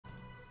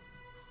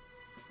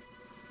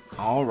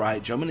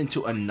Alright, jumping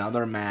into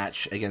another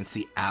match against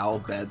the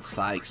Bhed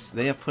Psyches.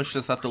 They have pushed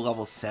us up to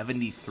level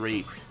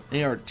 73.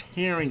 They are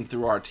tearing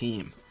through our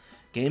team,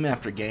 game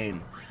after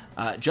game.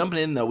 Jumping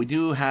in though, we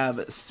do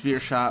have Sphere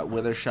Shot,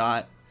 Wither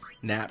Shot,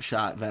 Nap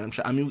Shot, Venom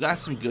Shot. I mean, we've got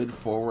some good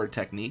forward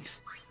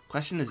techniques.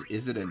 Question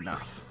is it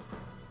enough?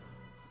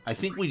 I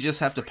think we just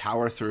have to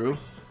power through,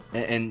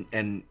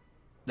 and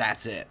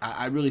that's it.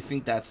 I really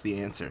think that's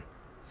the answer.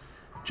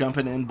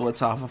 Jumping in,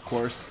 Blitz off, of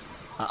course.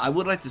 I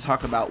would like to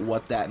talk about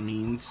what that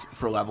means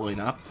for leveling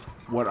up,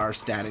 what our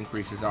stat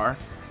increases are.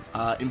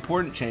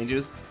 Important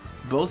changes,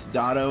 both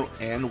Dotto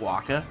and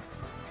Waka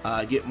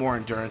get more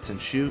endurance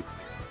and shoot,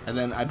 and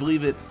then I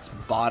believe it's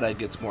Bada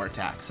gets more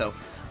attack. So,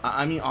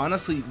 I mean,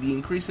 honestly, the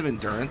increase of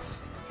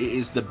endurance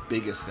is the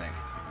biggest thing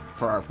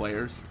for our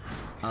players.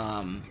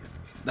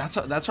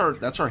 That's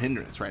our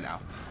hindrance right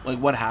now. Like,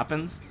 what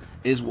happens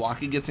is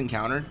Waka gets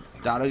encountered,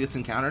 Dotto gets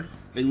encountered,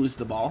 they lose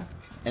the ball,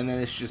 and then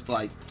it's just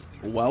like,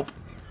 welp,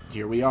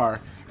 here we are.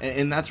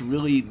 And that's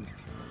really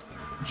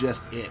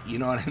just it, you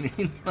know what I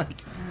mean?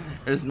 Like,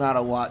 there's not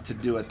a lot to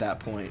do at that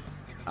point.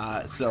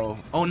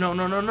 Oh,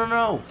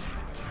 no.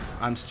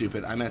 I'm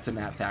stupid. I meant to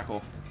nap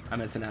tackle.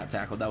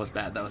 That was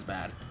bad.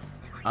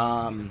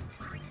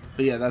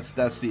 But yeah,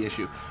 that's the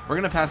issue. We're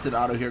going to pass it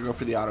auto here, go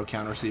for the auto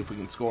counter, see if we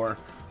can score.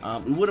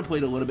 We would have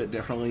played a little bit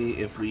differently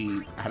if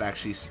we had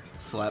actually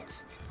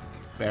slept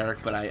Barrack,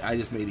 but I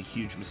just made a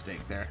huge mistake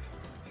there.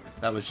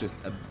 That was just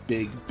a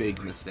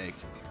big mistake.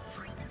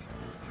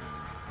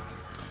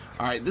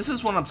 Alright, this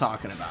is what I'm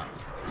talking about.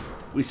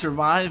 We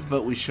survived,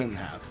 but we shouldn't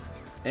have.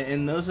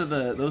 And those are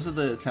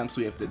the attempts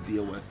we have to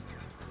deal with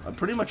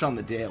pretty much on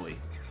the daily.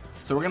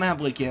 So we're gonna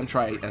have Lake Am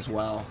try as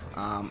well.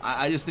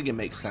 I just think it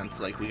makes sense.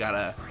 Like, we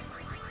gotta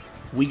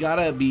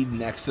be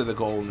next to the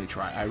goal when we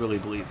try. I really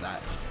believe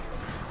that.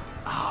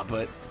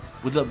 But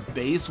with a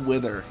base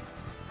wither,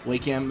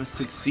 Lake Am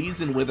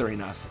succeeds in withering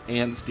us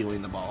and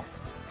stealing the ball.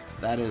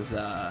 That is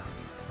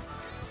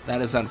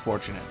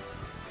unfortunate.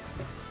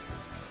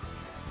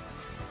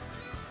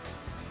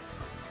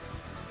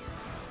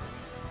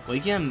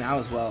 Lake Am now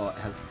as well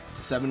has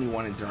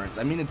 71 endurance.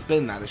 I mean, it's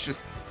been that. It's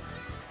just,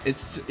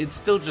 it's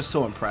still just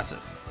so impressive.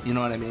 You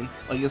know what I mean?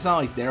 Like, it's not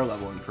like their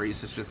level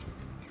increase. It's just,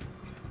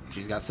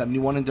 she's got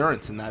 71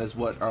 endurance, and that is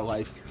what our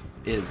life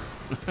is.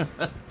 All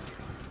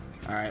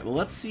right, well,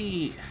 let's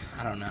see.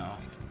 I don't know.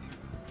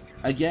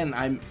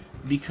 Again,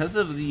 because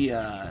of the,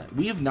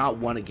 we have not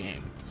won a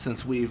game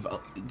since we've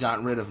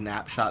gotten rid of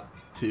Nap Shot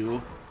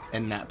 2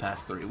 and Nap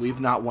Pass 3. We've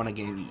not won a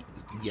game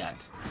yet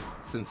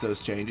since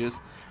those changes.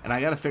 And I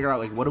got to figure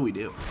out, like, what do we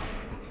do?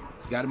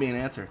 It's got to be an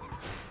answer.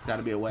 It's got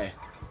to be a way.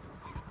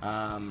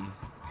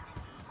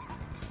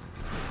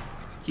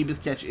 Keep his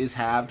catch is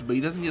halved, but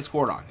he doesn't get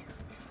scored on.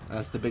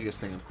 That's the biggest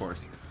thing, of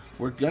course.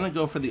 We're going to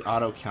go for the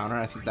auto counter.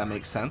 I think that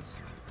makes sense.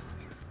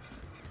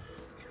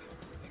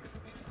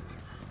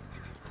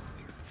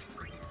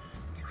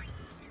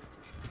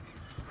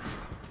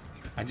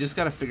 I just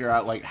got to figure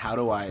out, like, how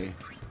do I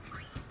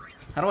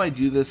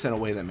do this in a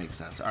way that makes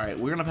sense? All right,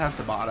 we're going to pass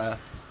to Bada.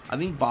 I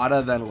think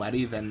Bada, then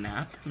Letty, then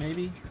Nap,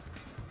 maybe?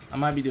 I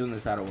might be doing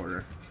this out of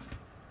order,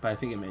 but I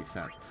think it makes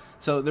sense.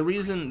 So the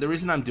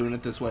reason I'm doing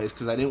it this way is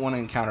because I didn't want to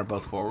encounter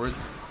both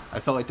forwards. I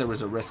felt like there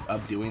was a risk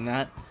of doing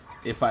that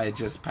if I had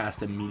just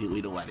passed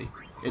immediately to Letty.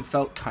 It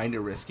felt kind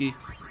of risky,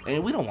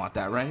 and we don't want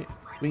that, right?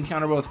 We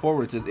encounter both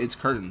forwards, it's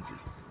curtains.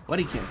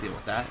 Letty can't deal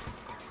with that.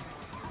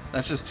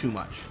 That's just too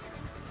much.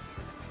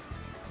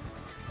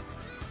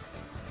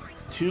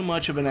 Too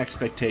much of an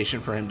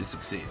expectation for him to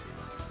succeed.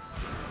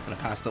 Gonna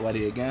pass to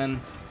Letty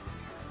again.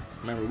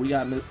 Remember, we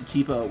got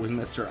Keepa with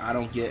Mr. I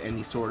don't get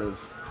any sort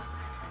of,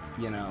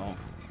 you know,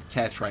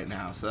 catch right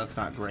now, so that's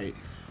not great.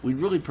 We'd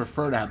really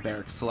prefer to have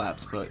Barrack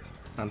slept, but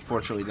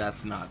unfortunately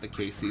that's not the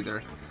case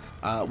either.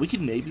 We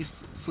could maybe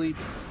sleep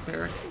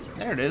Barrack.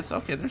 There it is.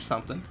 Okay, there's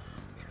something.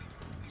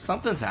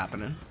 Something's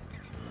happening.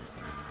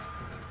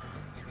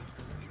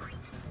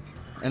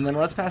 And then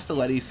let's pass to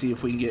Letty, see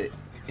if we can get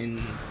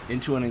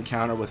into an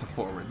encounter with a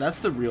forward. That's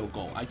the real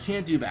goal. I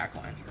can't do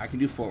backline. I can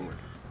do forward.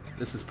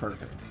 This is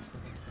perfect.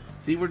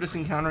 See, we're just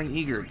encountering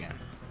Eager again.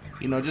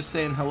 You know, just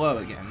saying hello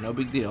again. No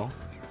big deal.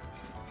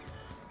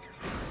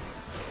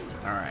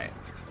 Alright.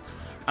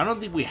 I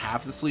don't think we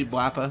have to sleep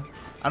Blappa.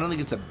 I don't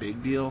think it's a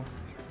big deal.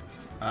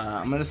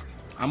 I'm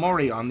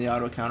already on the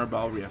auto counter, but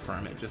I'll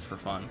reaffirm it just for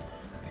fun.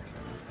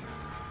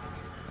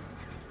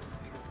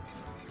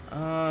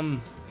 I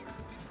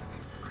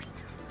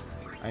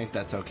think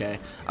that's okay.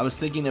 I was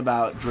thinking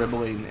about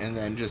dribbling and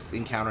then just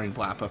encountering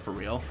Blappa for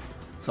real,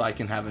 so I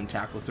can have him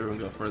tackle through and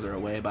go further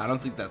away, but I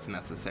don't think that's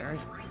necessary.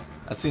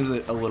 That seems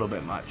a little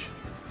bit much.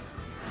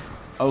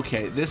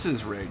 Okay, this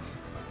is rigged.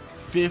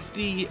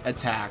 50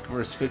 attack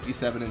versus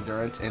 57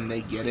 endurance, and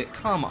they get it?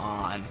 Come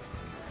on.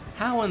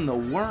 How in the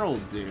world,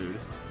 dude?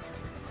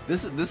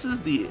 This is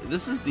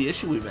the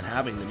issue we've been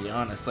having, to be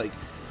honest. Like,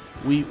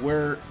 we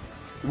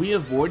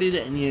avoided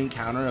any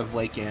encounter of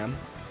Lake Am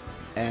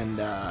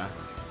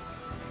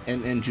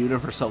and Judah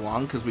for so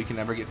long because we can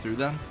never get through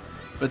them.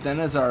 But then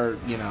as our,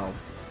 you know,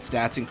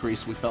 stats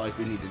increase, we felt like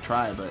we need to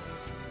try, but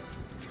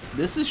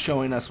This is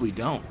showing us we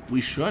don't.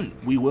 We shouldn't.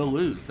 We will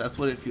lose. That's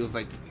what it feels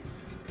like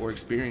we're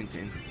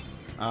experiencing.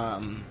 I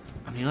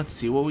mean, let's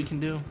see what we can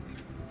do.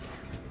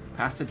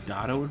 Pass to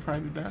Dotto would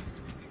probably be best.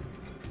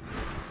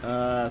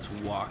 It's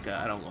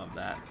Waka. I don't love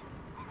that.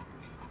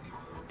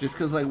 Just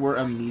because, like, we're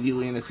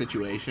immediately in a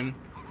situation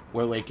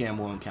where late game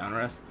will encounter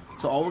us.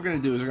 So all we're going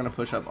to do is we're going to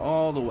push up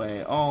all the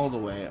way, all the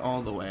way,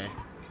 all the way.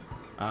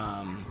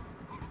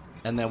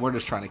 And then we're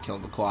just trying to kill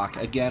the clock.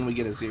 Again, we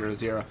get a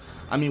 0-0.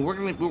 I mean, we're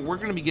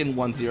gonna be getting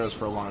 1-0s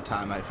for a long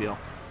time, I feel.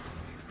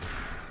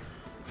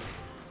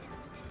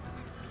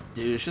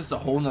 Dude, it's just a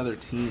whole nother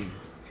team.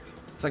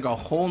 It's like a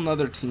whole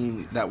nother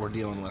team that we're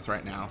dealing with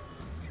right now,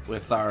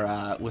 with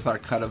our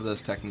cut of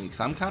those techniques.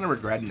 I'm kind of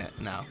regretting it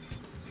now.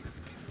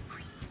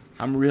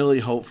 I'm really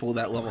hopeful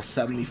that level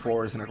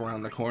 74 isn't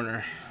around the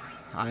corner.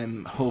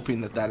 I'm hoping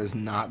that that is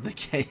not the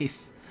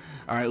case.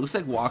 All right, looks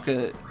like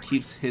Waka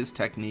keeps his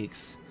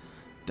techniques.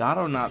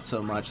 Dotto not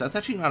so much. That's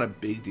actually not a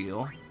big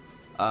deal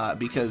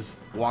because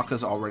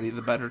Waka's already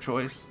the better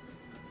choice.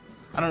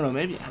 I don't know,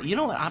 maybe, you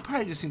know what, I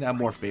probably just need to have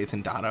more faith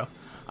in Dotto.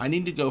 I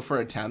need to go for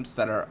attempts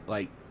that are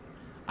like,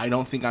 I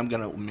don't think I'm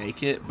gonna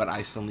make it, but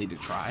I still need to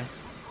try.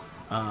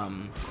 I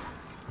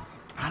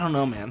don't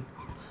know, man.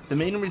 The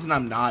main reason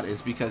I'm not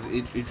is because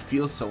it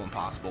feels so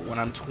impossible when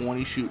I'm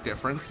 20 shoot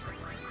difference.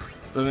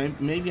 But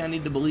maybe I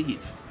need to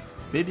believe.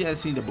 Maybe I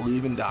just need to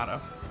believe in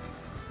Dotto.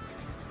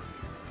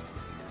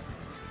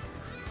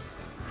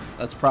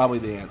 That's probably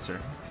the answer.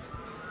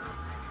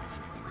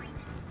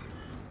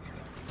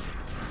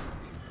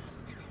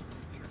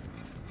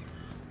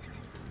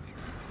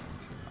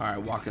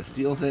 Alright, Waka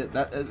steals it.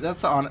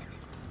 That's on.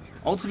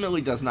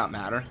 Ultimately does not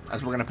matter,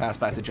 as we're going to pass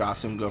back to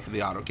Jasu and go for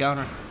the auto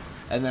counter.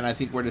 And then I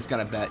think we're just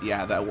going to bet,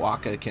 yeah, that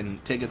Waka can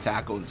take a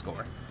tackle and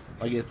score.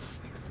 Like,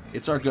 it's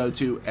our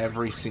go-to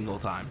every single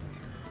time.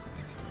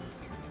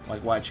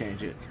 Like, why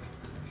change it?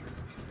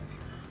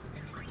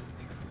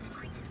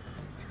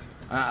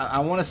 I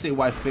want to say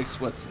why fix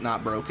what's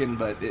not broken,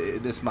 but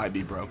this might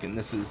be broken.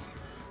 This is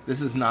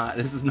not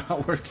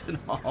worked at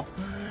all.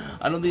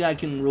 I don't think I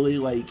can really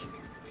like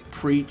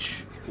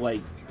preach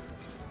like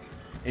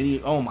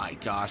any. Oh my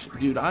gosh,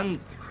 dude, I'm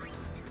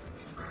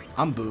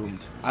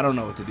boomed. I don't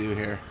know what to do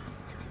here.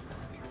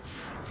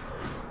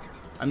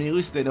 I mean, at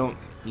least they don't,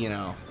 you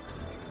know,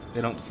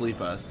 they don't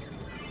sleep us.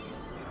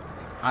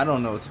 I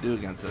don't know what to do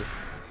against this,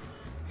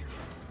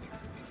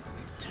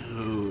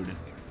 dude.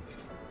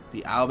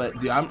 The Albert,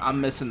 dude,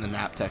 I'm missing the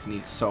nap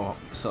technique so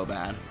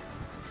bad.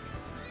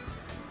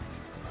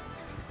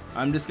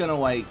 I'm just gonna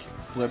like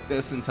flip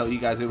this and tell you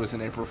guys it was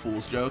an April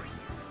Fool's joke.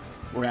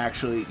 We're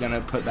actually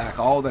gonna put back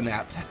all the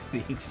nap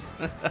techniques.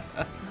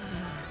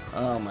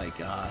 Oh my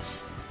gosh.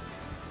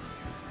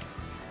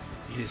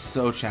 It is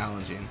so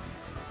challenging.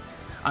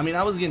 I mean,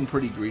 I was getting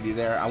pretty greedy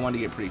there. I wanted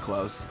to get pretty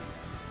close.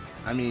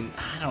 I mean,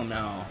 I don't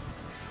know.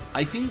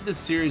 I think the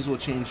series will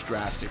change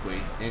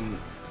drastically in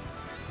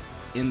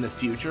the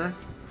future.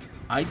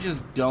 I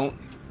just don't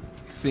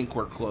think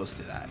we're close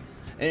to that.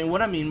 And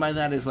what I mean by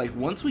that is, like,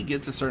 once we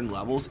get to certain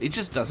levels, it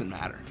just doesn't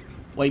matter.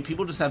 Like,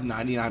 people just have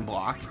 99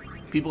 block.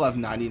 People have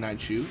 99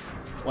 shoot.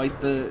 Like,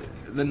 the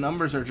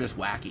numbers are just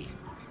wacky.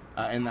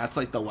 And that's,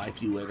 like, the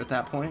life you live at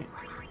that point.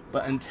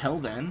 But until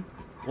then,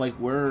 like,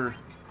 we're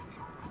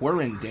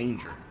in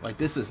danger. Like,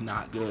 this is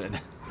not good.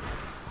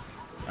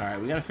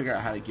 Alright, we gotta figure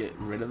out how to get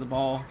rid of the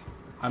ball.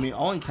 I mean,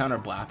 I'll encounter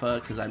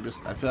Blappa, because I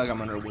feel like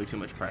I'm under way too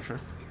much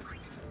pressure.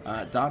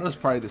 Dotto's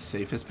probably the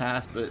safest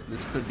pass, but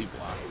this could be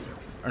blocked.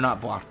 Or not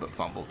blocked, but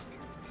fumbled.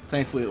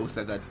 Thankfully, it looks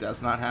like that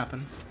does not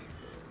happen.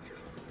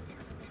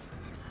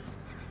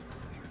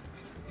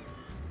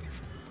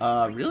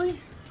 Really?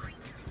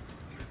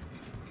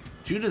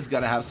 Judah's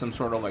got to have some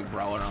sort of, like,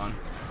 brawler on.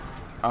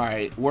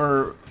 Alright,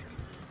 we're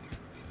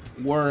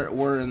lost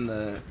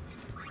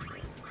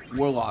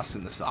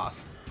in the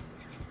sauce.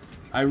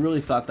 I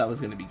really thought that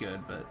was going to be good,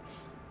 but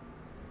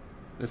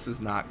this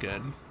is not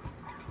good.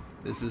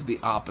 This is the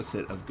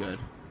opposite of good.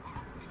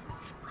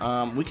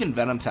 We can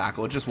Venom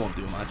tackle. It just won't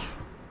do much.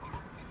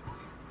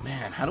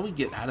 Man, how do we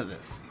get out of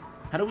this?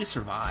 How do we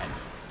survive?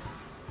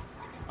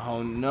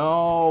 Oh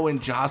no,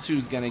 and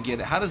Jasu's gonna get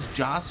it. How does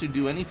Jasu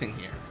do anything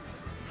here?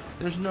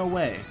 There's no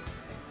way.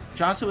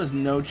 Jasu has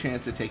no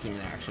chance of taking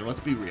an action. Let's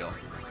be real.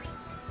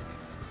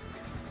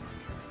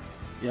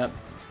 Yep.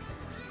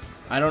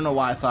 I don't know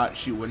why I thought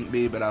she wouldn't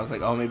be, but I was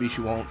like, oh, maybe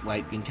she won't,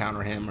 like,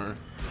 encounter him or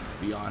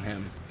be on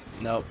him.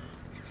 Nope.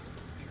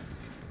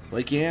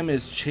 Like, Yam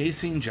is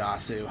chasing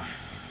Jasu.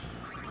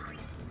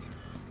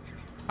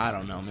 I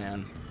don't know,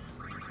 man.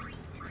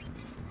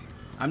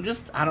 I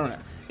don't know.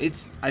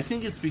 I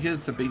think it's because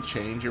it's a big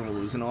change and we're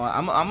losing a lot.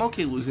 I'm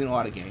okay losing a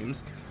lot of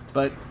games,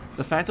 but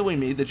the fact that we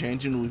made the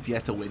change and we've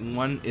yet to win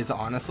one is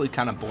honestly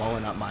kind of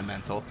blowing up my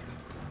mental.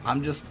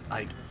 I'm just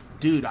like,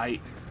 dude, did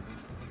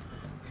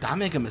I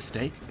make a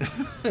mistake?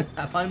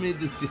 Have I made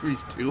this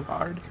series too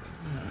hard?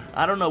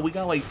 I don't know. We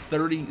got like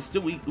 30.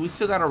 We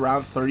still got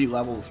around 30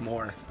 levels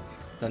more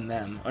than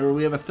them, or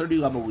we have a 30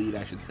 level lead,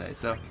 I should say.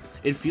 So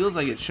it feels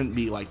like it shouldn't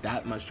be like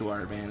that much to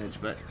our advantage,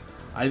 but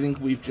I think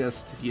we've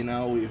just, you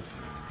know,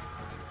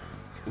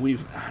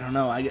 I don't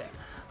know,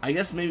 I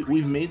guess maybe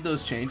we've made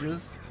those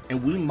changes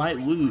and we might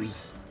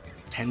lose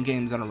 10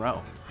 games in a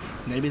row.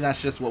 Maybe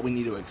that's just what we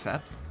need to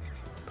accept.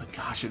 But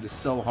gosh, it is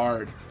so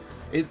hard.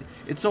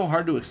 It's so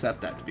hard to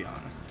accept that, to be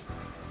honest.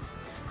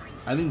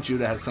 I think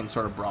Judah has some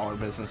sort of brawler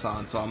business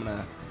on, so I'm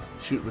gonna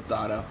shoot with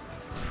Dotto.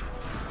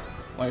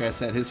 Like I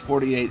said, his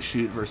 48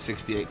 shoot versus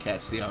 68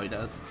 catch. See how he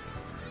does?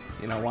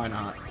 You know, why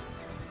not?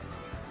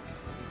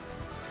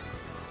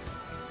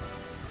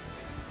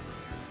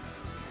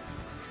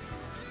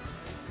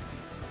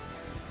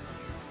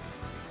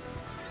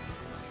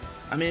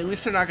 I mean, at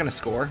least they're not going to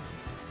score.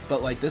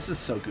 But, like, this is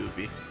so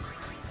goofy.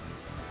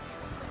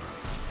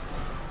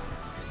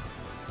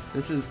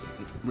 This has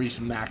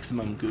reached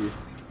maximum goof.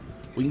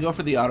 We can go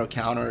for the auto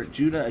counter.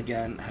 Judah,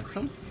 again, has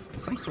some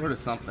sort of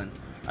something.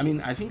 I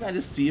mean, I think I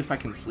just see if I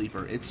can sleep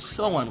her. It's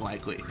so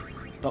unlikely.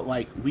 But,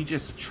 like, we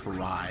just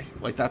try.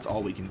 Like, that's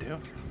all we can do.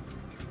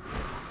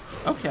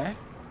 Okay.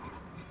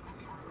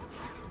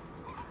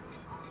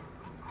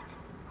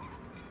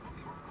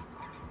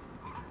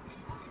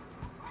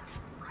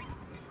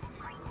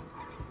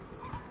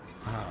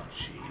 Oh,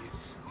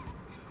 jeez.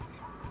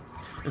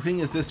 The thing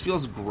is, this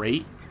feels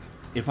great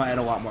if I had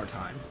a lot more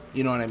time.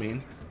 You know what I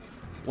mean?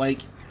 Like,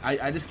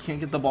 I just can't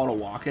get the ball to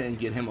Waka and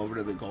get him over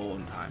to the goal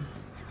in time.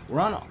 We're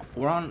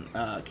on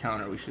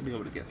counter. We should be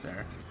able to get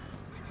there.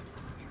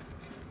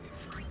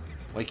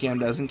 Like Cam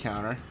doesn't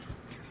counter.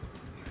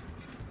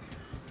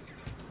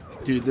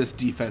 Dude, this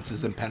defense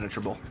is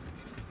impenetrable.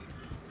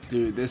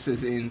 Dude, this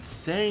is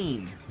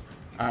insane.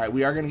 Alright,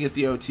 we are going to get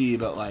the OT,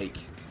 but like,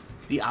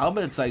 the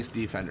Bhed Psyches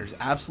defenders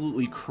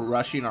absolutely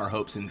crushing our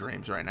hopes and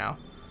dreams right now.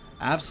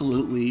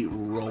 Absolutely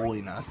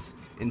rolling us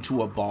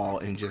into a ball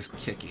and just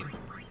kicking.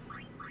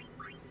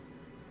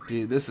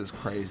 Dude, this is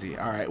crazy.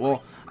 Alright,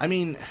 well, I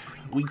mean,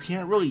 we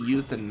can't really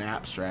use the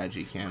nap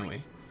strategy, can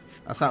we?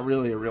 That's not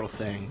really a real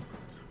thing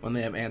when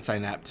they have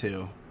anti-nap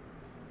too.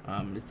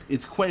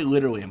 It's quite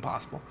literally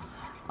impossible.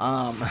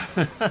 Alright,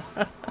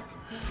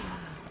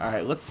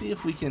 let's see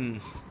if we can,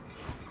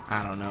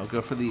 I don't know,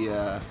 go for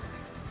the,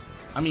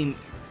 I mean,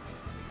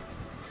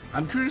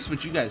 I'm curious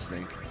what you guys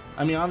think.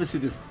 I mean, obviously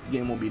this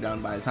game will be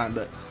done by the time,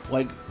 but,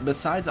 like,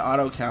 besides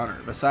auto counter,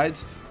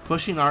 besides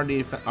pushing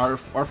our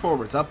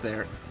forwards up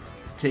there,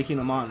 taking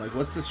them on, like,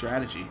 what's the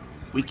strategy?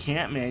 We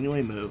can't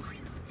manually move.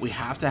 We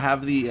have to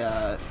have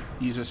the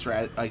use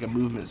a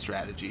movement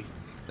strategy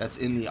that's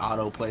in the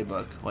auto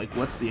playbook. Like,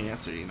 what's the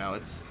answer? You know,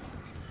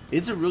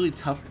 it's a really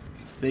tough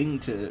thing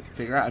to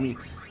figure out. I mean,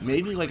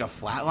 maybe like a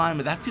flat line,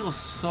 but that feels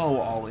so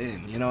all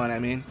in. You know what I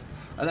mean?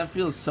 That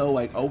feels so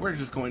like, oh, we're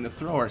just going to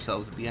throw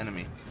ourselves at the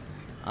enemy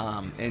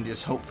and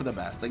just hope for the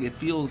best. Like, it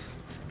feels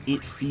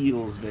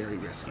very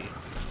risky.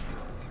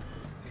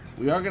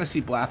 We are going to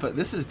see Blappa.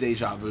 This is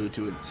deja vu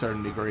to a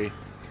certain degree.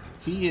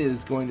 He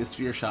is going to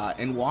sphere shot,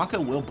 and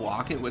Waka will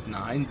block it with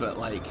 9, but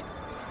like,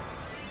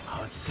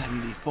 oh, it's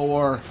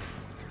 74.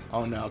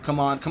 Oh no,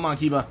 come on,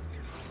 Kiba.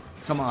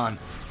 Come on.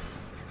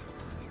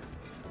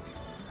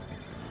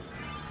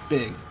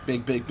 Big.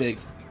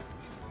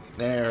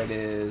 There it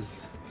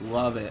is.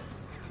 Love it.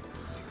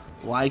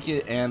 Like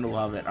it and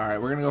love it.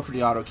 Alright, we're going to go for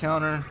the auto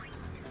counter.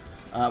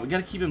 We got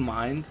to keep in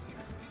mind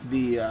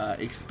the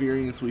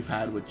experience we've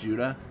had with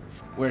Judah,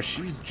 where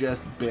she's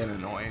just been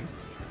annoying.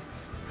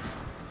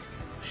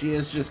 She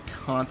has just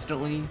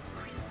constantly,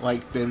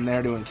 like, been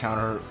there to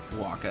encounter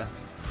Waka.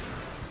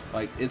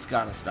 Like, it's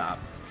got to stop.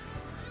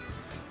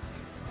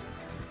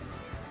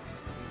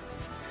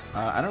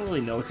 I don't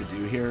really know what to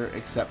do here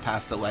except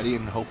pass to Letty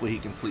and hopefully he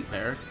can sleep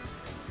Barrack.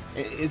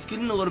 It's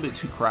getting a little bit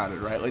too crowded,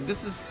 right? Like,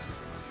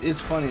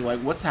 it's funny. Like,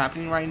 what's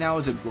happening right now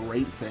is a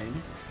great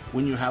thing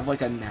when you have,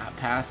 like, a nap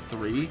pass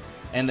 3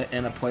 and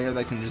a player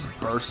that can just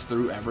burst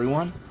through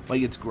everyone.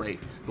 Like, it's great.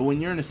 But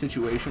when you're in a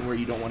situation where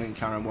you don't want to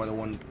encounter more than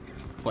one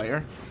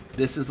player,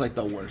 this is like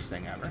the worst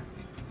thing ever.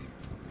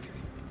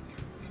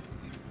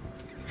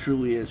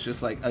 Truly is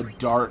just like a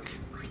dark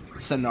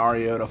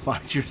scenario to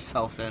find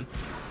yourself in.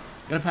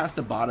 Gonna pass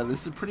to Bada.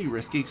 This is pretty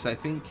risky because I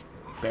think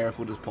Barrack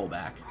will just pull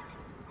back.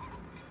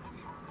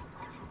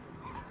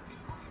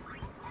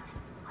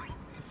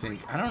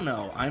 I don't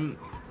know. I'm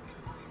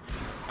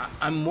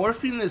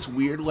morphing this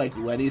weird, like,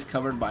 Letty's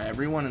covered by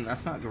everyone, and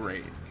that's not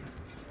great.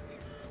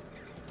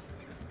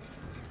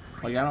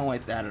 Like, I don't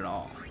like that at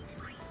all.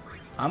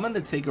 I'm going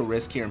to take a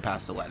risk here and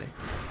pass to Letty.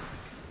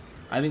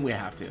 I think we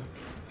have to.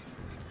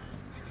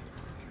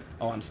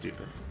 Oh, I'm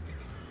stupid.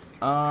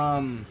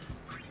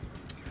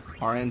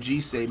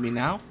 RNG, save me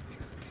now.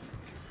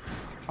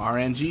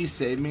 RNG,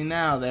 save me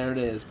now. There it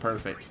is.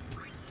 Perfect.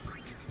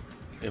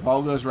 If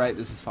all goes right,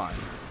 this is fine.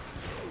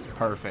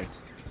 Perfect.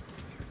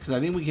 Because I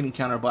think we can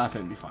encounter Blappa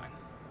and be fine.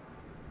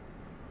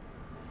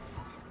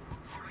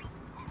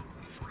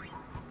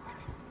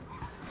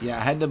 Yeah,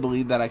 I had to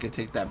believe that I could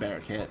take that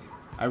Barrack hit.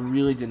 I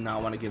really did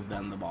not want to give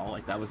them the ball.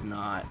 Like, that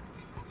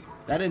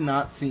did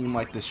not seem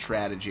like the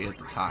strategy at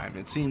the time.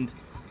 It seemed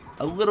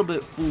a little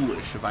bit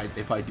foolish,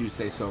 if I do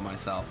say so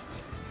myself.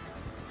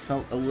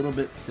 Felt a little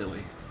bit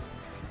silly.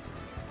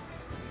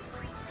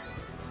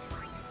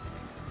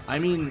 I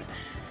mean,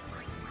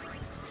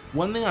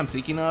 One thing I'm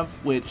thinking of,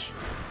 which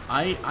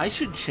I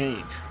should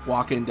change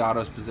Waka and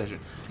Dotto's position,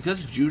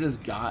 because Judah's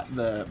got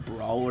the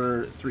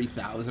Brawler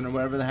 3000 or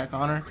whatever the heck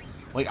on her.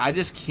 Like, I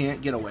just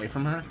can't get away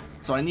from her,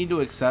 so I need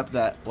to accept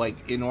that,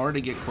 like, in order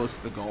to get close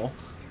to the goal,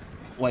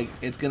 like,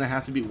 it's gonna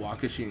have to be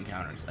Waka she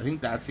encounters. I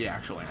think that's the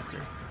actual answer.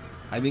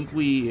 I think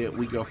we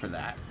go for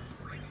that.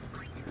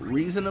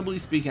 Reasonably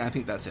speaking, I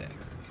think that's it.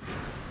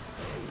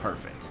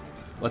 Perfect.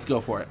 Let's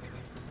go for it.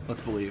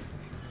 Let's believe.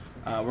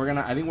 I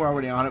think we're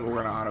already on it, but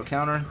we're gonna auto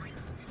counter.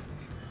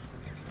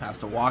 Pass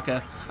to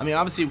Waka. I mean,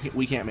 obviously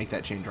we can't make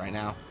that change right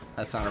now.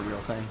 That's not a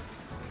real thing.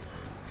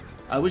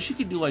 I wish you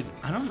could do, like,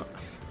 I don't know.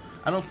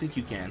 I don't think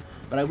you can,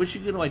 but I wish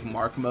you could, like,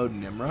 mark mode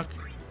Nimruk,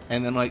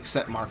 and then, like,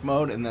 set mark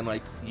mode, and then,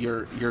 like,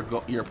 your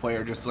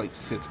player just, like,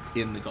 sits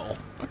in the goal.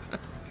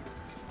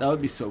 That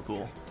would be so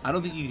cool. I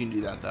don't think you can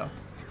do that, though.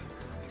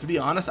 To be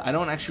honest, I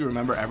don't actually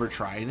remember ever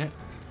trying it,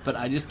 but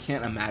I just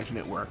can't imagine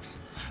it works.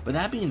 But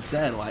that being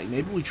said, like,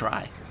 maybe we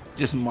try.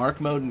 Just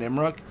mark mode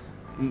Nimruk,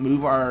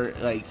 move our,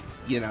 like,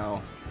 you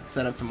know,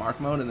 set up to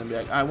mark mode, and then be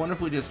like, I wonder if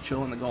we just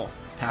chill in the goal.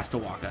 Pass to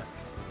Waka.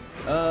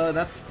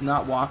 That's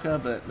not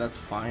Waka, but that's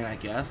fine, I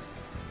guess.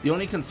 The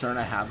only concern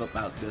I have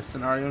about this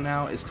scenario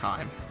now is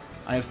time.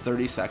 I have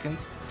 30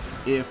 seconds.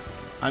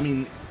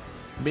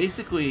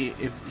 Basically,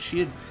 if she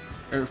had,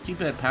 or if Keepa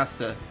had passed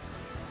to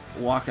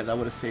Waka, that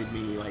would have saved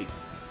me, like,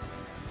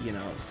 you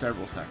know,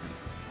 several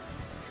seconds.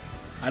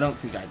 I don't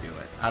think I do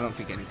it. I don't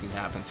think anything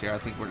happens here. I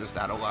think we're just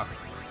out of luck.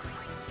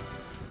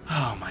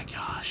 Oh my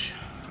gosh.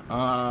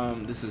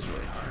 This is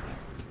really hard.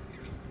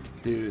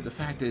 Dude, the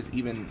fact is,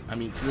 even, I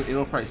mean,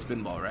 it'll probably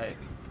spinball, right?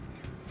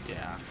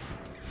 Yeah.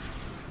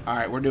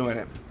 Alright, we're doing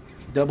it.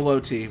 Double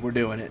OT, we're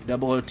doing it.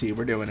 Double OT,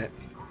 we're doing it.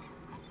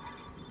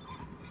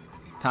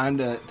 Time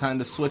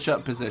to switch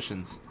up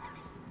positions.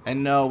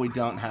 And no, we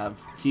don't have,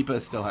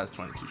 Keepa still has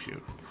 22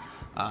 shoot.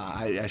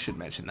 I should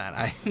mention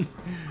that.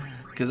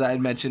 Because I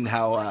had mentioned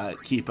how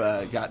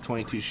Keepa got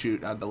 22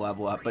 shoot at the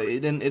level up, but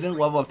it didn't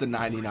level up to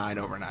 99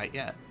 overnight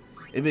yet.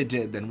 If it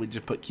did, then we'd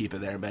just put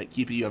Keepa there. But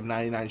Keepa, you have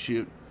 99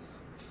 shoot.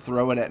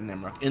 Throw it at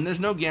Nimruk. And there's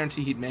no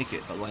guarantee he'd make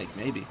it, but, like,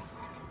 maybe.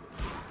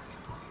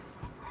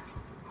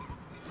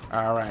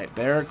 Alright,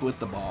 Barrack with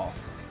the ball.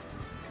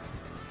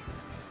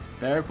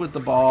 Barrack with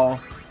the ball.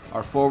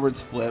 Our forwards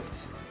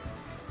flipped.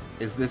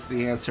 Is this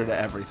the answer to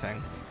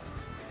everything?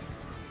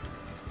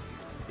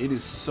 It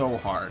is so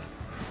hard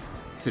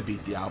to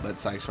beat the Bhed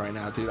Psyches right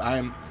now, dude.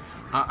 I'm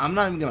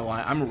not even gonna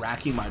lie. I'm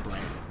racking my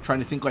brain, trying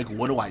to think, like,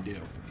 what do I do?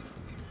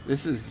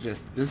 This has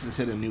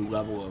hit a new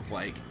level of,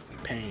 like,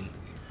 pain.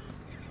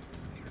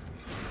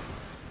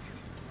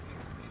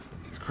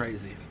 It's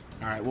crazy.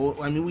 All right. Well,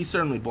 I mean, we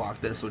certainly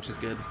blocked this, which is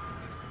good.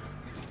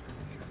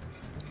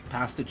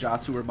 Pass to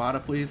Jasu or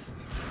Bada, please.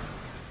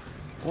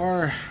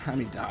 Or, I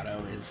mean,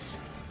 Dotto is,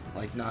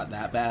 like, not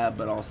that bad,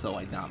 but also,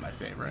 like, not my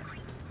favorite.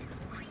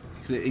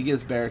 Because it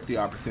gives Barrack the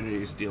opportunity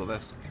to steal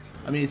this.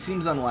 I mean, it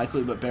seems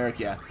unlikely, but Barrack,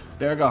 yeah.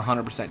 Barrack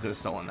 100% could have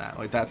stolen that.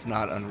 Like, that's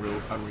not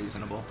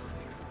unreasonable.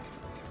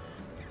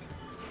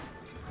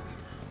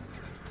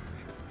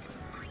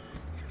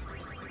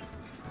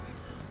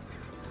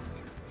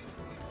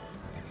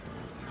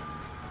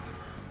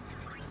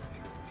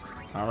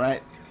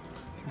 Alright.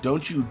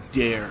 Don't you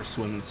dare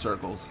swim in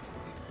circles.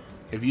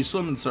 If you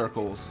swim in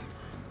circles,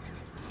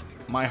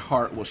 my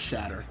heart will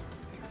shatter.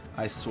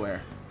 I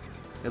swear.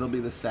 It'll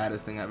be the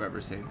saddest thing I've ever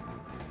seen.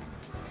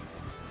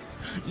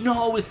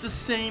 No, it's the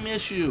same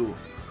issue.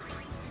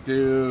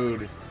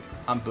 Dude.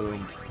 I'm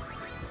boomed.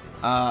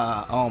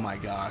 Oh my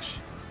gosh.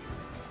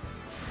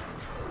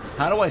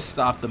 How do I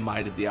stop the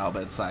might of the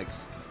Bhed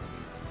Psyches?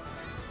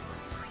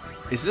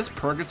 Is this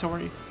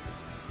purgatory?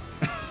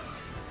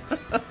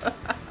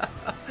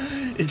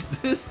 Is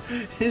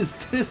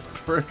this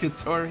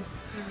purgatory?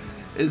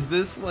 Is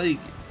this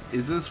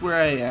where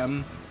I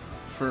am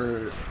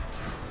for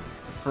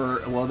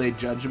while they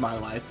judge my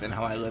life and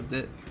how I lived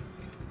it?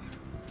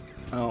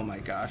 Oh my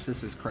gosh,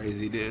 this is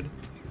crazy, dude.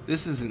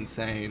 This is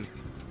insane.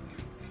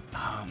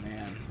 Oh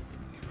man.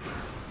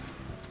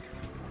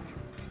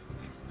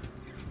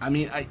 I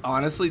mean,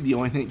 honestly, the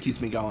only thing that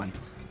keeps me going,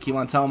 keep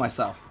on telling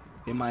myself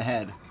in my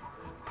head,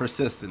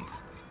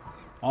 persistence.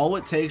 All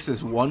it takes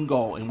is one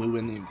goal and we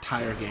win the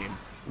entire game.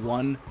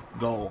 One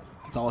goal.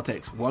 That's all it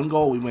takes. One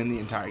goal, we win the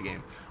entire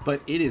game.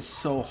 But it is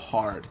so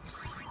hard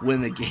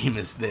when the game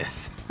is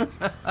this.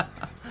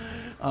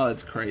 Oh,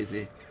 it's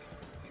crazy.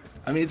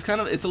 I mean, it's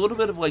a little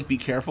bit of, like, be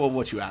careful of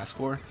what you ask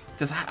for.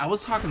 Because I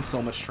was talking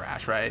so much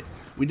trash, right?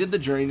 We did the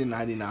Journey to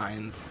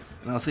 99s.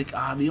 And I was like,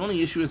 the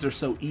only issue is they're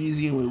so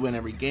easy and we win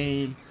every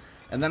game.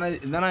 And then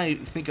I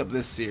think of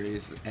this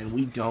series and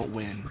we don't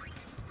win.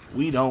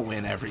 We don't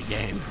win every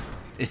game.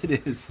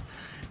 It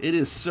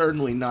is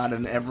certainly not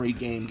an every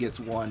game gets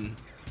won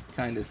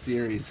kind of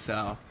series.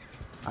 So,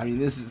 I mean,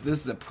 this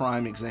is a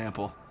prime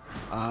example.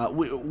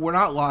 We're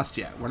not lost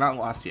yet. We're not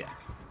lost yet,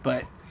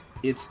 but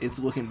it's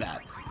looking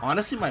bad.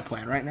 Honestly, my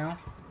plan right now,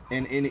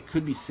 and it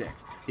could be sick,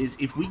 is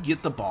if we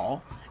get the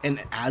ball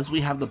and as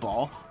we have the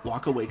ball,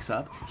 Waka wakes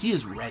up. He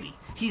is ready.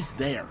 He's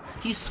there.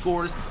 He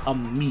scores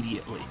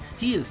immediately.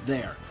 He is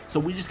there. So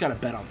we just got to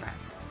bet on that.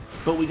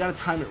 But we got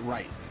to time it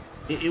right.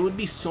 It would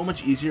be so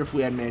much easier if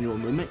we had manual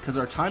movement, because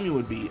our timing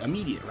would be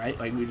immediate, right?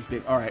 Like, we'd just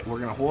be, all right, we're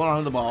going to hold on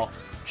to the ball,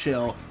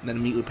 chill, and then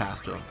immediately pass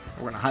to him.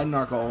 We're going to hide in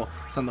our goal,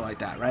 something like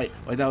that, right?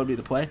 Like, that would be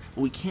the play.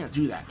 But we can't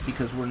do that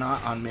because we're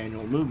not on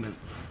manual movement,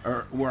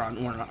 or we're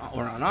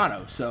on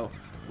auto. So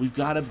we've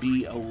got to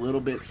be a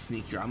little bit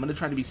sneakier. I'm going to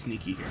try to be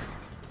sneaky here.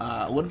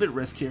 A little bit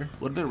risk here,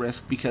 a little bit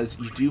risk, because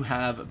you do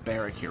have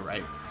Barrack here,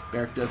 right?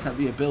 Barrack does have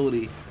the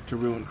ability to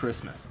ruin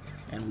Christmas.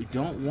 And we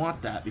don't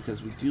want that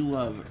because we do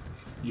love,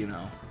 you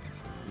know,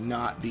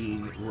 not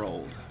being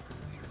rolled.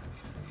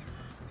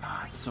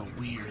 Ah, it's so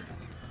weird.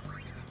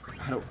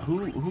 I don't,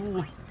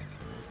 who,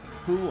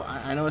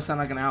 I know it sounds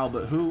like an owl,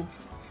 but who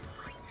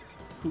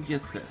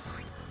gets this?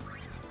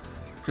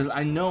 Because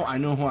I know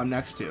who I'm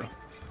next to.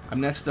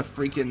 I'm next to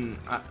freaking,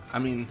 I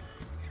mean,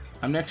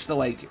 I'm next to,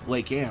 like,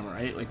 Lake Am,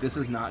 right? Like, this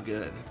is not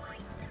good.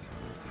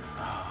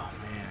 Oh,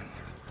 man.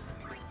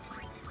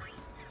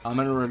 I'm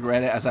gonna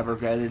regret it as I've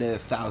regretted it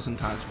 1,000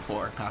 times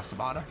before, past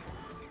Tabata.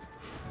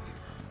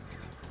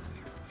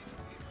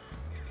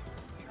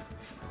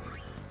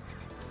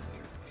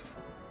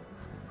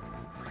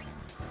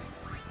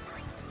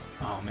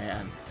 Oh,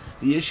 man.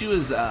 The issue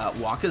is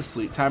Waka's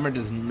sleep timer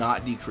does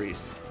not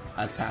decrease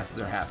as passes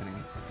are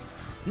happening.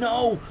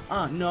 No!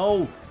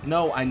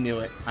 No, I knew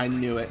it. I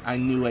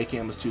knew Lake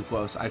Am was too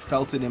close. I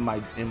felt it in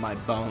my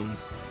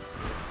bones.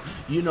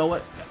 You know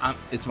what?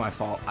 It's my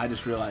fault. I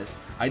just realized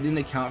I didn't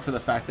account for the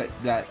fact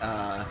that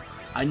I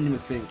didn't even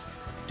think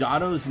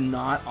Dotto's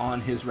not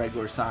on his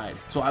regular side.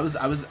 So I was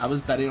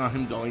betting on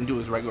him going to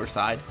his regular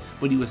side,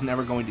 but he was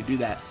never going to do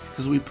that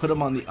because we put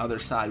him on the other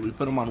side. We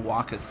put him on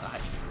Waka's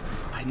side.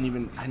 I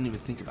didn't even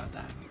think about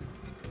that.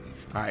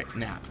 All right,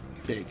 nap,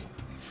 big.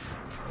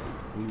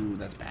 Ooh,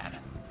 that's bad.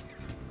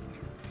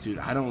 Dude,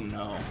 I don't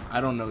know.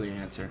 I don't know the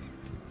answer.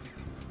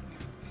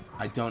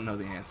 I don't know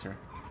the answer.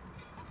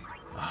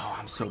 Oh,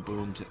 I'm so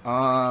boomed.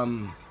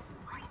 I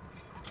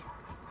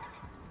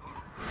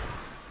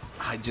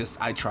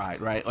tried,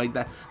 right? Like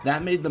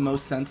that made the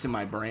most sense in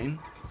my brain,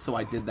 so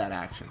I did that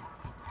action.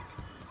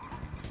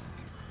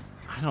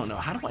 I don't know.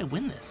 How do I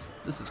win this?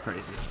 This is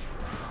crazy.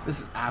 This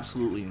is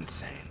absolutely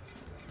insane.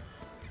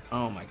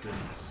 Oh my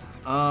goodness.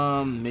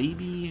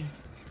 Maybe,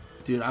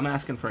 dude, I'm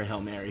asking for a Hail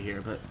Mary here,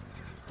 but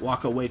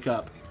Waka, wake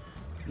up.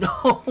 No,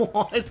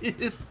 what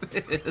is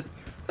this?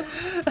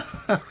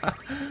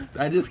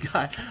 I just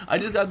got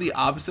the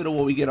opposite of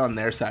what we get on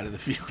their side of the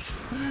field.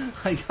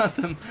 I got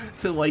them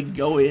to, like,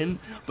 go in,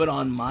 but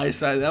on my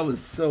side, that was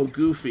so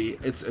goofy.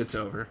 It's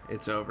over.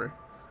 It's over.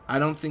 I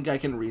don't think I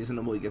can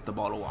reasonably get the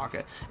ball to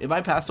Waka. If I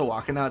pass to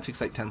Waka now, it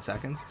takes like 10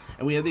 seconds,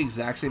 and we have the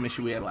exact same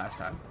issue we had last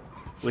time,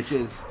 which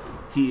is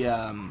he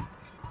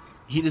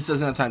just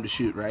doesn't have time to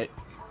shoot, right?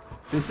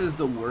 This is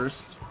the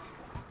worst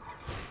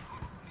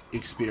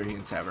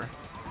experience ever.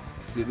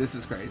 Dude, this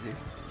is crazy.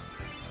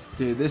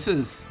 Dude, this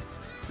is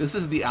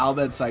the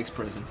Bhed Psyches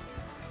prison.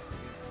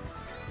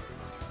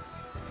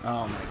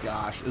 Oh my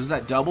gosh. Was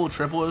that double,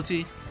 triple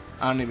OT?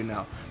 I don't even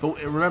know.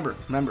 But remember,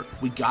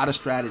 we got a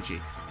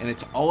strategy, and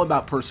it's all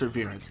about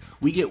perseverance.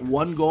 We get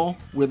one goal,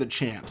 we're the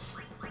champs.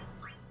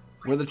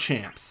 We're the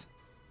champs.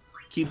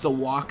 Keep the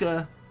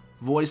Waka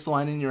voice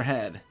line in your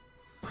head.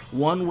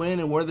 One win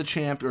and we're the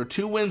champ, or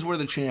 2 wins, we're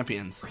the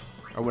champions,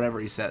 or whatever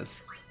he says.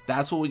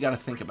 That's what we got to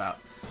think about.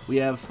 We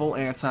have full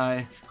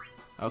anti.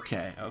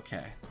 Okay.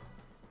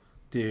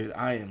 Dude,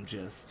 I am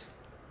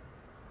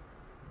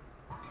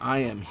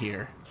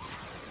here.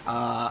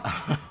 Alright,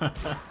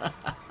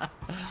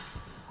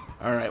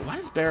 why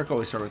does Barrack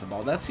always start with the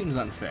ball? That seems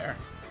unfair.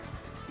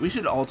 We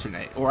should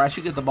alternate, or I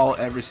should get the ball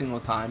every single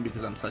time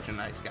because I'm such a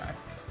nice guy.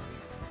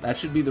 That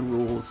should be the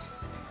rules.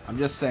 I'm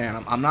just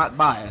saying, I'm not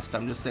biased,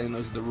 I'm just saying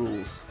those are the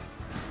rules.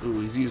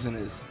 Ooh, he's using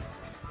his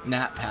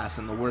nap pass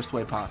in the worst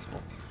way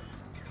possible.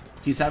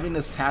 He's having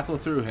us tackle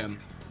through him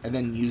and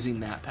then using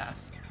nap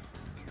pass.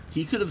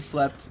 He could have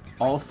slept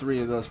all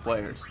 3 of those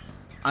players.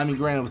 I mean,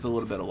 granted with a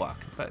little bit of luck,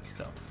 but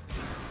still.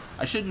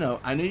 I should know,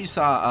 I know you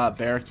saw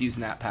Barrack use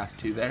nap pass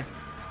 2 there.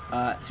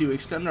 To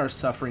extend our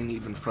suffering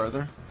even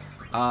further,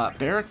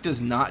 Barrack does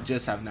not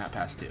just have nap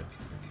pass 2.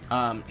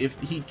 If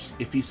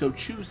he so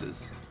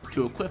chooses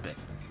to equip it,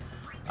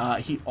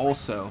 he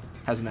also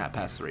has nap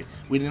pass 3.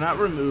 We did not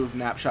remove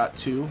nap shot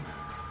 2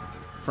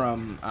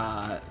 from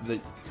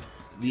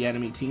the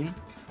enemy team,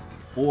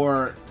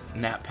 or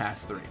nap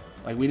pass 3.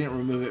 Like, we didn't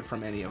remove it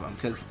from any of them,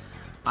 because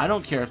I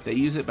don't care if they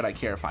use it, but I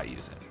care if I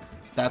use it.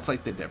 That's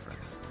like the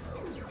difference.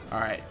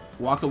 Alright,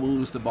 Waka will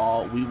lose the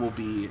ball. We will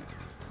be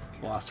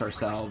lost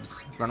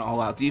ourselves. Run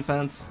all out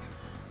defense.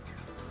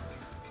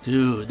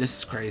 Dude, this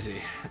is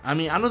crazy. I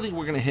mean, I don't think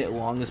we're going to hit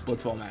longest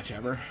Blitzball match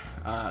ever.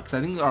 Because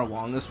I think our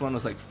longest one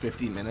was like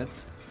 50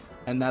 minutes.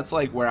 And that's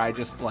like where I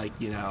just, like,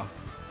 you know,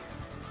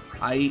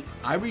 I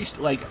reached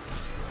like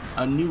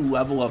a new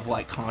level of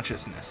like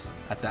consciousness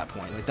at that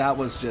point. Like, that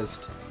was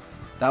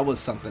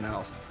something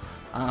else.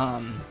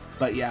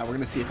 But yeah, we're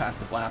going to see a pass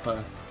to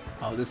Blappa.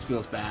 Oh, this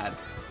feels bad.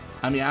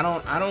 I mean,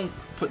 I don't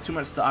put too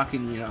much stock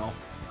in, you know,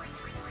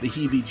 the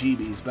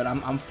heebie-jeebies, but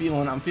I'm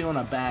feeling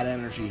a bad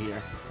energy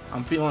here.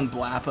 I'm feeling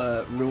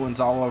Blappa ruins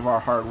all of our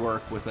hard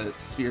work with a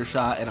sphere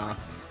shot and a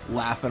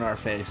laugh in our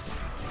face.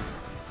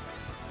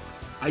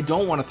 I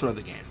don't want to throw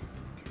the game.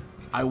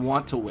 I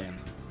want to win.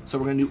 So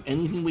we're going to do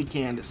anything we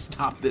can to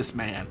stop this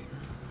man.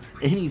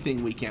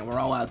 Anything we can. We're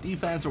all out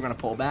defense. We're going to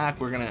pull back.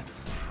 We're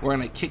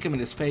going to kick him in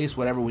his face,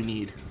 whatever we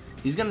need.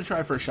 He's going to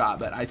try for a shot,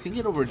 but I think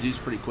it'll reduce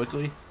pretty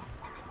quickly.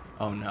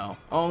 Oh, no.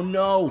 Oh,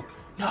 no.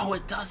 No,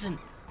 it doesn't.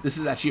 This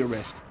is actually a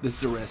risk. This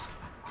is a risk.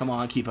 Come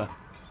on, Keepa.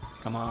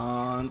 Come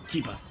on,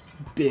 Keepa.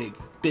 Big,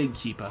 big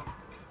Keepa.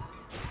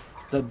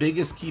 The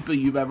biggest Keepa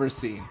you've ever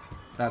seen.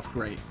 That's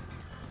great.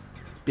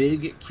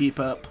 Big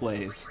Keepa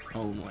plays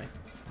only.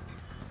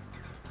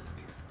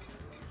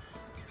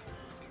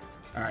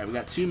 Alright, we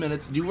got 2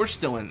 minutes. Dude, we're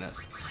still in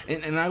this.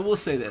 And I will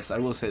say this.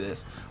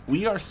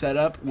 We are set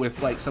up with,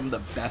 like, some of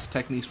the best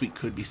techniques we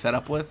could be set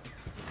up with,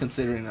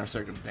 considering our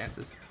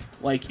circumstances.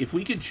 Like, if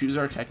we could choose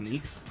our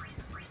techniques,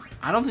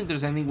 I don't think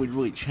there's anything we'd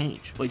really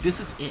change. Like, this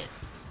is it.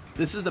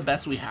 This is the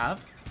best we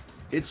have.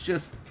 It's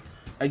just,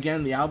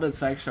 again, the Bhed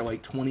Psyches are,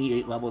 like,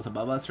 28 levels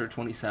above us, or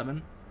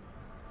 27.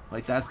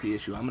 Like, that's the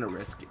issue. I'm going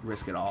to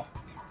risk it all.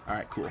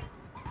 Alright, cool.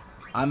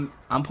 I'm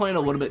playing a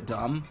little bit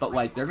dumb, but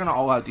like they're gonna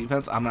all out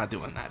defense. I'm not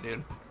doing that,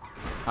 dude.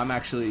 I'm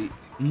actually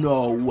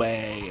no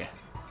way.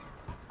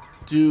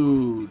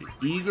 Dude,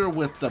 eager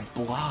with the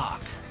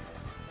block.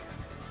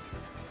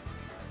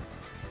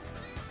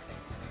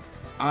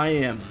 I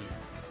am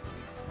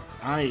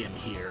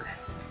here.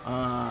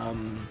 Wow,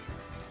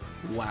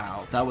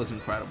 that was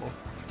incredible.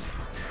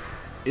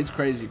 It's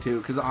crazy too,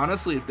 because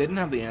honestly, if they didn't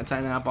have the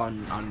anti-nap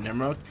on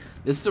Nimrod,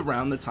 this is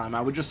around the time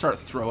I would just start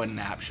throwing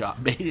nap shot,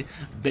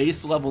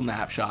 base level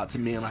nap shots,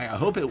 and being like, I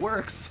hope it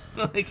works.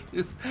 Like,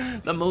 it's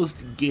the most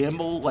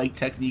gamble like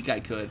technique I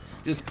could.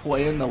 Just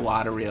playing the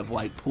lottery of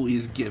like,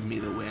 please give me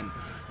the win.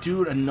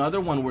 Dude, another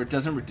one where it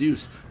doesn't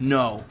reduce.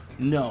 No,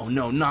 no,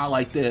 no, not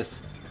like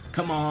this.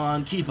 Come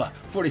on, Keepa.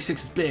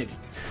 46 is big.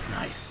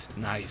 Nice,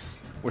 nice.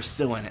 We're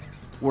still in it.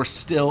 We're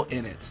still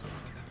in it.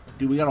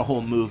 Dude, we got a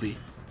whole movie.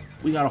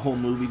 We got a whole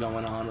movie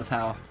going on with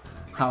how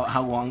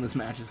long this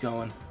match is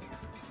going.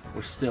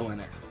 We're still in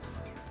it.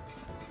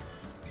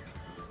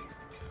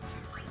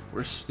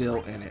 We're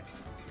still in it.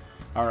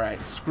 All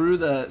right, screw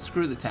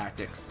the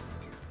tactics.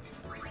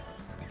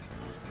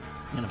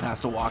 I'm gonna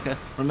pass to Waka.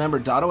 Remember,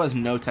 Dotto has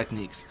no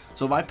techniques.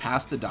 So if I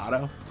pass to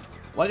Dotto,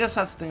 well, I guess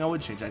that's the thing I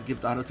would change. I'd give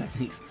Dotto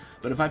techniques.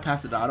 But if I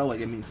pass to Dotto, like,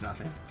 it means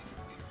nothing.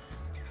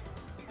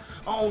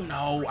 Oh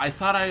no! I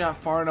thought I got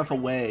far enough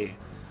away.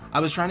 I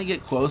was trying to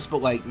get close,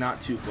 but like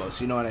not too close.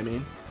 You know what I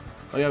mean?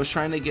 Like I was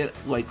trying to get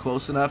like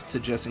close enough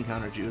to just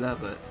encounter Judah,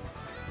 but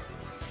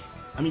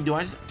I mean, do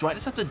I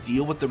just have to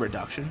deal with the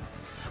reduction?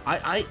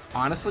 I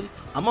honestly,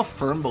 I'm a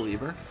firm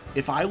believer.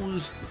 If I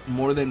lose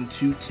more than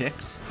 2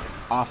 ticks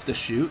off the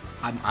shoot,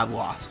 I've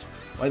lost.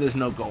 Like there's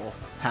no goal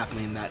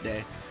happening that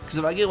day. Because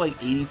if I get like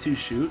 82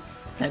 shoot,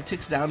 that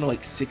ticks down to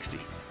like 60,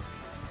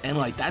 and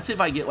like that's if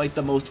I get like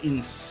the most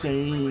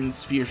insane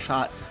sphere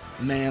shot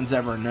man's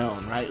ever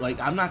known, right?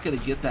 Like I'm not gonna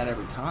get that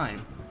every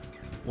time.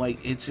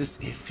 Like it's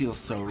just, it feels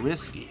so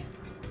risky.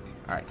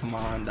 All right, come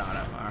on,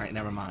 Dotto. All right,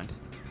 never mind.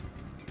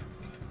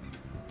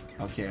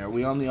 Okay, are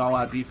we on the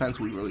all-out defense?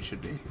 We really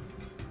should be.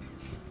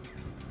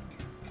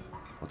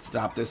 Let's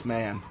stop this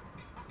man.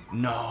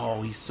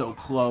 No, he's so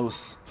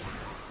close.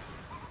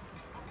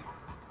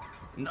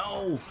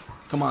 No,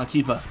 come on,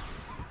 Keepa.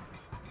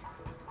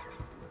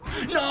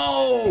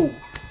 No.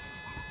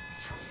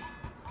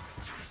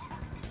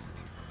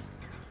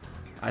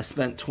 I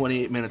spent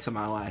 28 minutes of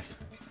my life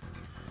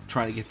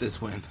trying to get this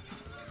win.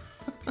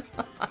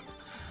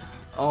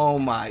 Oh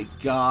my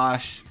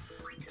gosh.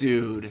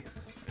 Dude,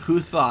 who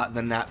thought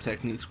the nap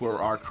techniques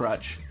were our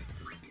crutch?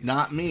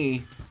 Not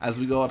me, as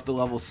we go up to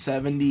level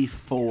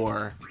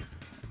 74.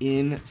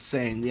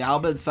 Insane. The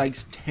Bhed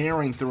Psyches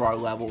tearing through our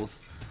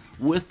levels.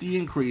 With the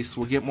increase,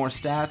 we'll get more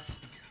stats.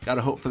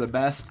 Gotta hope for the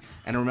best.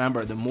 And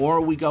remember, the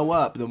more we go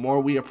up, the more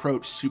we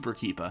approach Super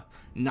Keepa.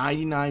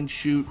 99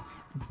 shoot.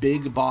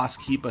 Big boss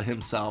Keepa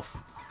himself.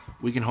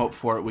 We can hope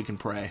for it. We can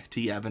pray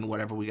to Yevon,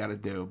 whatever we got to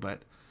do.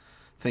 But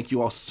thank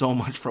you all so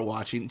much for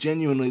watching.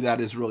 Genuinely,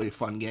 that is really a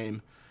fun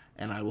game.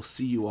 And I will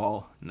see you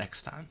all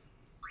next time.